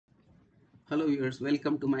Hello viewers,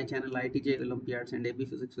 welcome to my channel ITJ Olympiads and AP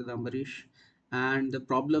Physics with Ambarish. And the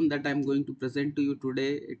problem that I'm going to present to you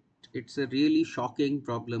today, it's a really shocking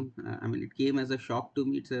problem. It came as a shock to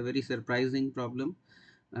me. It's a very surprising problem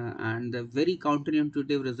and a very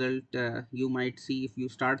counterintuitive result you might see if you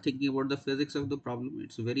start thinking about the physics of the problem.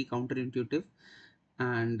 It's very counterintuitive,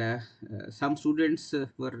 and some students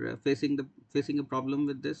were facing a problem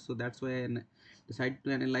with this, so that's why I decided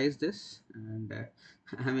to analyze this.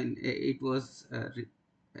 And it was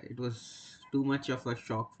too much of a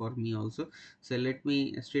shock for me also. So let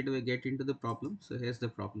me straight away get into the problem. So here's the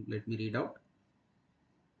problem. Let me read out.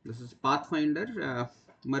 This is Pathfinder,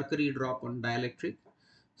 Mercury drop on dielectric.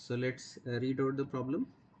 So let's read out the problem.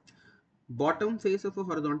 Bottom face of a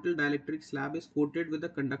horizontal dielectric slab is coated with a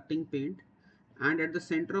conducting paint, and at the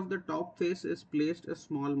center of the top face is placed a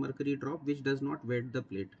small mercury drop which does not wet the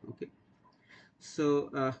plate. Okay,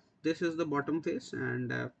 so this is the bottom face,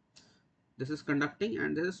 and this is conducting,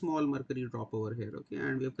 and there is a small mercury drop over here. Okay,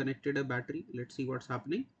 and we have connected a battery. Let's see what's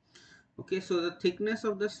happening. Okay, so the thickness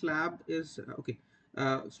of the slab is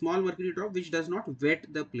small mercury drop which does not wet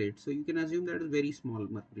the plate, so you can assume that is very small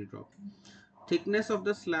mercury drop. Thickness of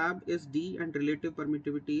the slab is d and relative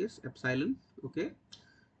permittivity is epsilon. Okay,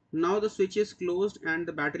 now the switch is closed and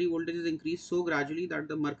the battery voltage is increased so gradually that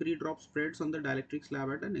the mercury drop spreads on the dielectric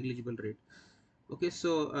slab at a negligible rate. Okay,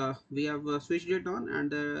 so we have switched it on,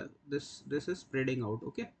 and this is spreading out.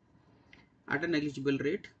 Okay, at a negligible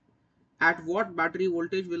rate. At what battery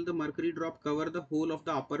voltage will the mercury drop cover the whole of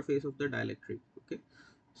the upper face of the dielectric? Okay,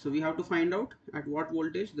 so we have to find out at what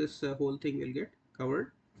voltage this whole thing will get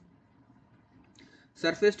covered.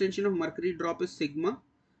 Surface tension of mercury drop is sigma,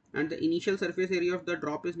 and the initial surface area of the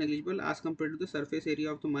drop is negligible as compared to the surface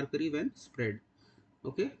area of the mercury when spread.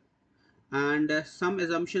 Okay, and some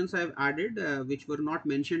assumptions I've added which were not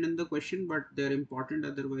mentioned in the question, but they're important,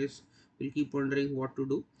 otherwise we'll keep wondering what to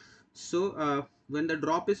do. So when the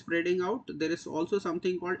drop is spreading out, there is also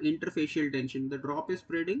something called interfacial tension. The drop is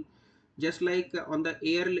spreading just like on the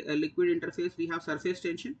air liquid interface we have surface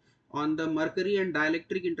tension. On the mercury and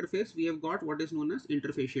dielectric interface we have got what is known as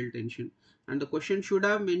interfacial tension, and the question should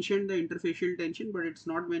have mentioned the interfacial tension, but it's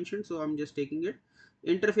not mentioned, so I'm just taking it.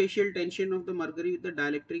 Interfacial tension of the mercury with the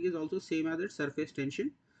dielectric is also same as its surface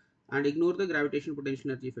tension, and ignore the gravitational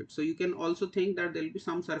potential energy effect. So you can also think that there will be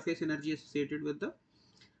some surface energy associated with the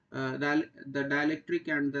dielectric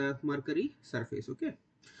and the mercury surface. Okay,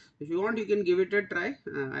 if you want you can give it a try.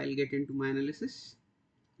 I'll get into my analysis.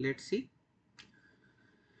 Let's see.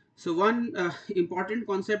 So one important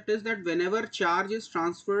concept is that whenever charge is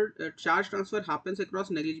transferred, charge transfer happens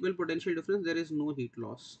across negligible potential difference, there is no heat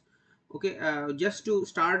loss. Okay, just to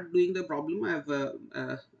start doing the problem, I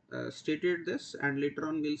have stated this, and later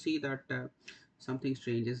on we'll see that something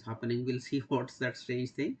strange is happening. We'll see what's that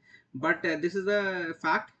strange thing. But this is a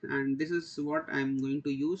fact, and this is what I'm going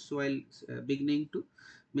to use while beginning to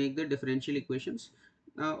make the differential equations.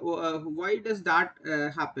 Why does that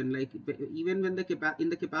happen? Like even when in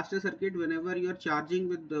the capacitor circuit, whenever you are charging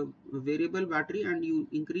with the variable battery and you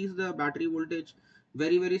increase the battery voltage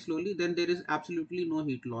very slowly, then there is absolutely no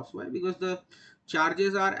heat loss. Why? Because the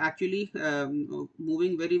charges are actually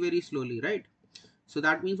moving very slowly, right? So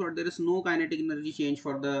that means what, there is no kinetic energy change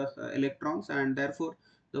for the electrons, and therefore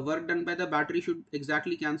the work done by the battery should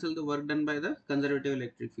exactly cancel the work done by the conservative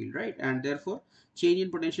electric field, right? And therefore change in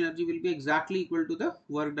potential energy will be exactly equal to the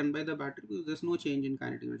work done by the battery, because there's no change in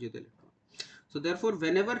kinetic energy of the electron. So therefore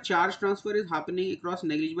whenever charge transfer is happening across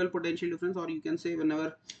negligible potential difference, or you can say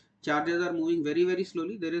whenever charges are moving very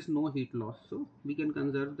slowly, there is no heat loss. So we can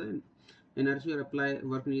conserve the energy or apply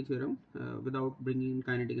Work-Nielsen theorem without bringing in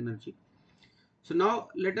kinetic energy. So now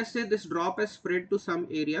let us say this drop has spread to some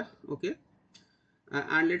area. Okay,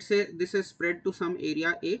 and let's say this is spread to some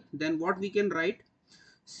area A. Then what we can write,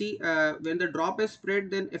 see, when the drop is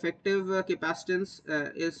spread, then effective capacitance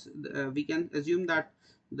is, we can assume that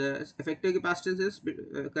the effective capacitance is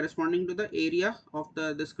corresponding to the area of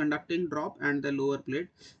this conducting drop and the lower plate.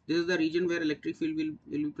 This is the region where electric field will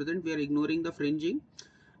be present. We are ignoring the fringing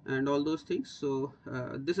and all those things. So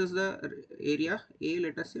this is the area A,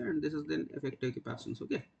 let us say, and this is then effective capacitance.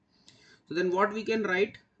 Okay, so then what we can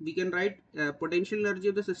write, potential energy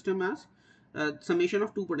of the system as summation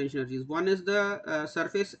of two potential energies. One is the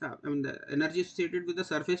surface, the energy associated with the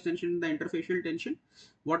surface tension and the interfacial tension.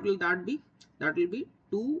 What will that be? That will be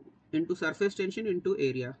 2 into surface tension into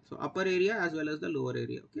area, so upper area as well as the lower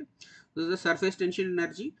area. Okay, this is the surface tension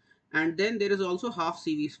energy, and then there is also half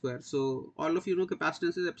CV square. So all of you know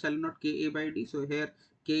capacitance is epsilon naught Ka by d. So here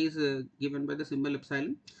K is given by the symbol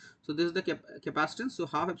epsilon. So this is the capacitance. So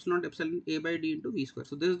half epsilon A by d into V square.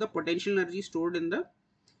 So this is the potential energy stored in the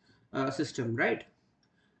system, right?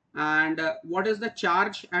 And what is the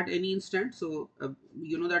charge at any instant? So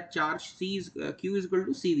you know that charge C is Q is equal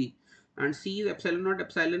to CV, and C is epsilon naught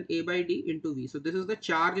epsilon A by D into V. So this is the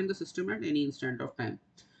charge in the system at any instant of time.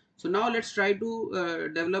 So now let's try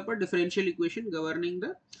to develop a differential equation governing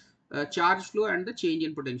the charge flow and the change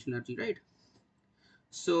in potential energy, right?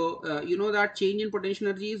 So you know that change in potential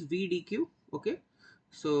energy is V dq. Okay,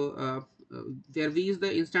 so where V is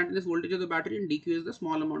the instantaneous voltage of the battery and dq is the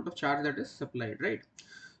small amount of charge that is supplied, right?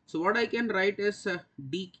 So what I can write is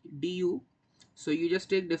du. So you just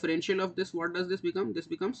take differential of this. What does this become? This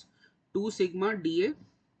becomes 2 sigma dA,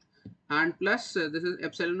 and plus this is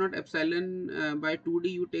epsilon naught epsilon by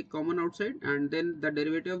 2d. You take common outside, and then the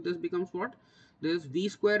derivative of this becomes what? This is v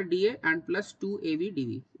square dA and plus 2 av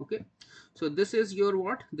dv. Okay, so this is your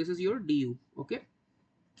what? This is your du. Okay,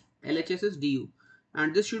 LHS is du,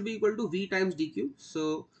 and this should be equal to v times dq.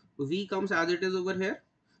 So v comes as it is over here,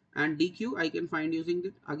 and dq I can find using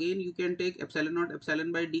it. Again, you can take epsilon naught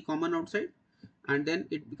epsilon by d common outside, and then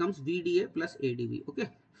it becomes vdA plus adv. Okay,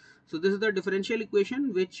 so this is the differential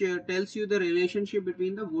equation which tells you the relationship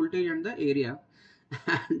between the voltage and the area.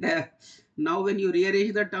 And now when you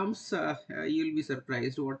rearrange the terms, you'll be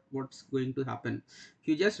surprised what's going to happen. If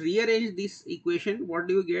you just rearrange this equation, what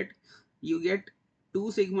do you get? You get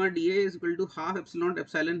 2 sigma dA is equal to half epsilon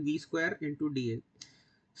epsilon v square into dA.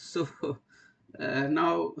 So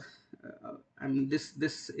now I mean this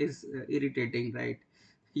is irritating, right?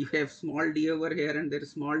 You have small d over here and there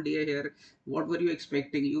is small d here. What were you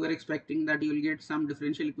expecting? You were expecting that you'll get some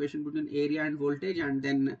differential equation between area and voltage, and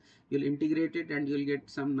then you'll integrate it and you'll get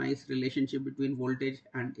some nice relationship between voltage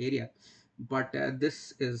and area. But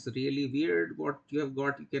this is really weird what you have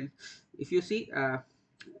got. You can, if you see uh,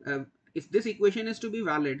 if this equation is to be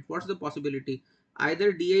valid, what's the possibility?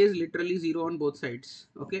 Either dA is literally 0 on both sides.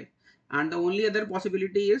 Okay, and the only other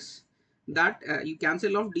possibility is that you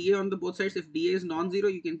cancel off dA on the both sides. If dA is non-zero,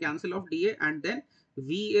 you can cancel off dA, and then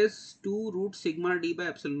V is 2 root sigma d by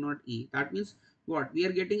epsilon naught E. That means what? We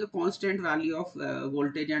are getting a constant value of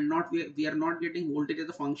voltage, and not we are not getting voltage as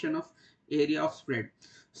a function of area of spread.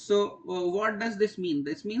 So what does this mean?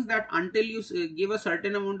 This means that until you give a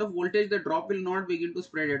certain amount of voltage, the drop will not begin to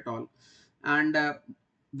spread at all. And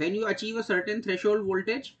when you achieve a certain threshold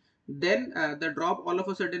voltage, then the drop all of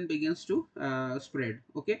a sudden begins to spread.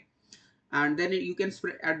 Okay, and then you can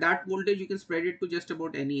spread at that voltage, you can spread it to just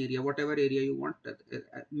about any area, whatever area you want.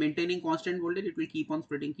 Maintaining constant voltage, it will keep on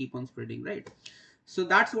spreading, right? So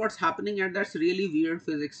that's what's happening, and that's really weird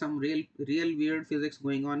physics, some real weird physics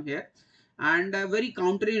going on here, and very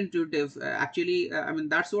counterintuitive. Actually, I mean,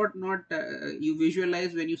 that's what not you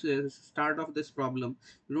visualize when you start off this problem.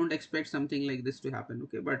 You don't expect something like this to happen.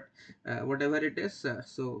 Okay, but whatever it is,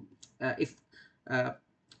 if uh,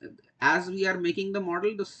 as we are making the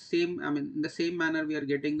model the same, I mean, in the same manner we are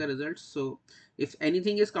getting the results. So if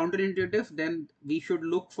anything is counterintuitive, then we should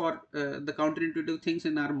look for the counterintuitive things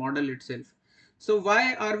in our model itself. So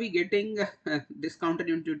why are we getting this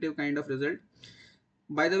counterintuitive kind of result?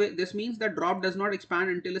 By the way, this means that drop does not expand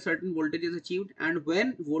until a certain voltage is achieved, and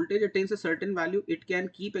when voltage attains a certain value, it can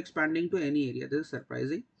keep expanding to any area. This is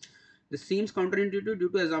surprising. This seems counterintuitive due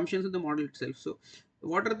to assumptions in the model itself. So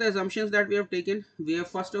what are the assumptions that we have taken? We have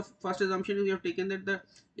first assumption is we have taken that the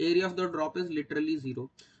area of the drop is literally 0.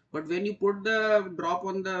 But when you put the drop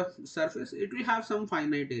on the surface, it will have some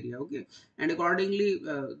finite area. Okay, and accordingly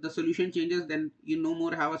the solution changes, then you no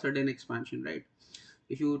more have a sudden expansion, right?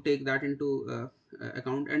 If you take that into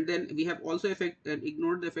account. And then we have also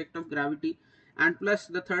ignored the effect of gravity, and plus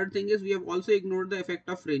the third thing is we have also ignored the effect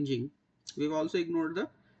of fringing. We've also ignored the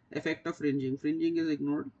effect of fringing. Fringing is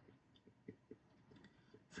ignored.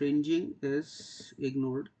 Fringing is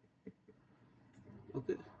ignored.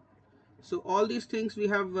 Okay, so all these things we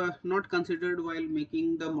have not considered while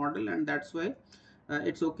making the model, and that's why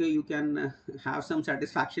it's okay. You can have some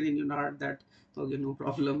satisfaction in your heart that okay, no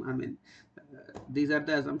problem. I mean, these are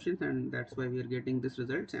the assumptions, and that's why we are getting this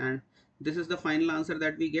results, and this is the final answer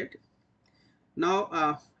that we get.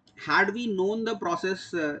 Now had we known the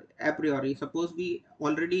process a priori, suppose we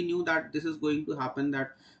already knew that this is going to happen,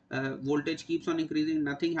 that voltage keeps on increasing,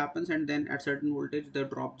 nothing happens, and then at certain voltage the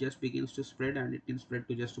drop just begins to spread, and it can spread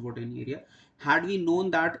to just about any area. Had we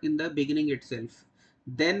known that in the beginning itself,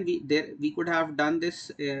 then we could have done this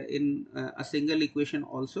in a single equation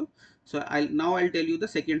also. So I'll tell you the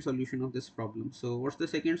second solution of this problem. So what's the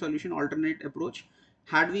second solution? Alternate approach.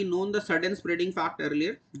 Had we known the sudden spreading fact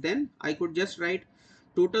earlier, then I could just write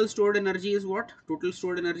total stored energy is what? Total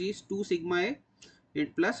stored energy is 2 sigma A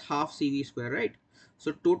it plus half CV square, right?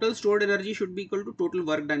 So total stored energy should be equal to total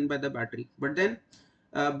work done by the battery. But then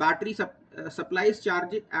battery supplies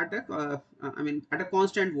charge at a at a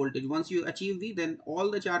constant voltage. Once you achieve V, then all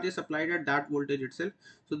the charge is supplied at that voltage itself.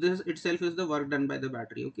 So this itself is the work done by the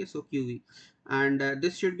battery. Okay, so QV, and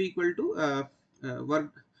this should be equal to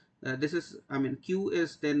work. This is, Q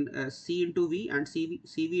is then C into V, and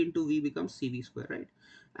CV into V becomes CV square, right?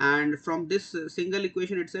 And from this single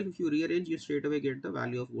equation itself, if you rearrange, you straight away get the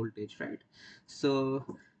value of voltage, right?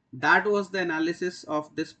 So that was the analysis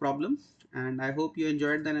of this problem, and I hope you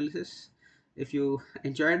enjoyed the analysis. If you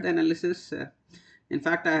enjoyed the analysis, in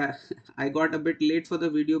fact, I got a bit late for the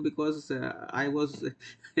video because I was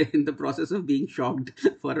in the process of being shocked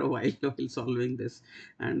for a while solving this,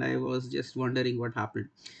 and I was just wondering what happened.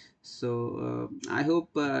 So I hope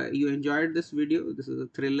you enjoyed this video. This is a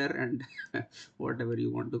thriller and whatever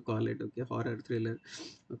you want to call it, okay, horror thriller.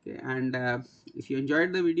 Okay, and if you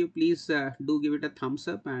enjoyed the video, please do give it a thumbs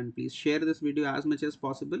up, and please share this video as much as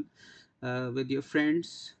possible with your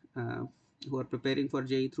friends who are preparing for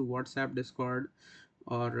JEE through WhatsApp, Discord,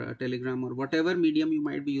 or Telegram, or whatever medium you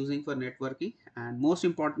might be using for networking. And most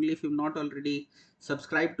importantly, if you've not already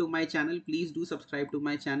subscribed to my channel, please do subscribe to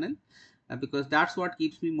my channel, because that's what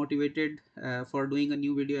keeps me motivated for doing a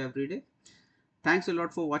new video every day. Thanks a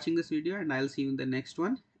lot for watching this video, and I'll see you in the next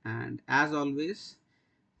one. And as always,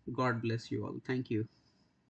 God bless you all. Thank you.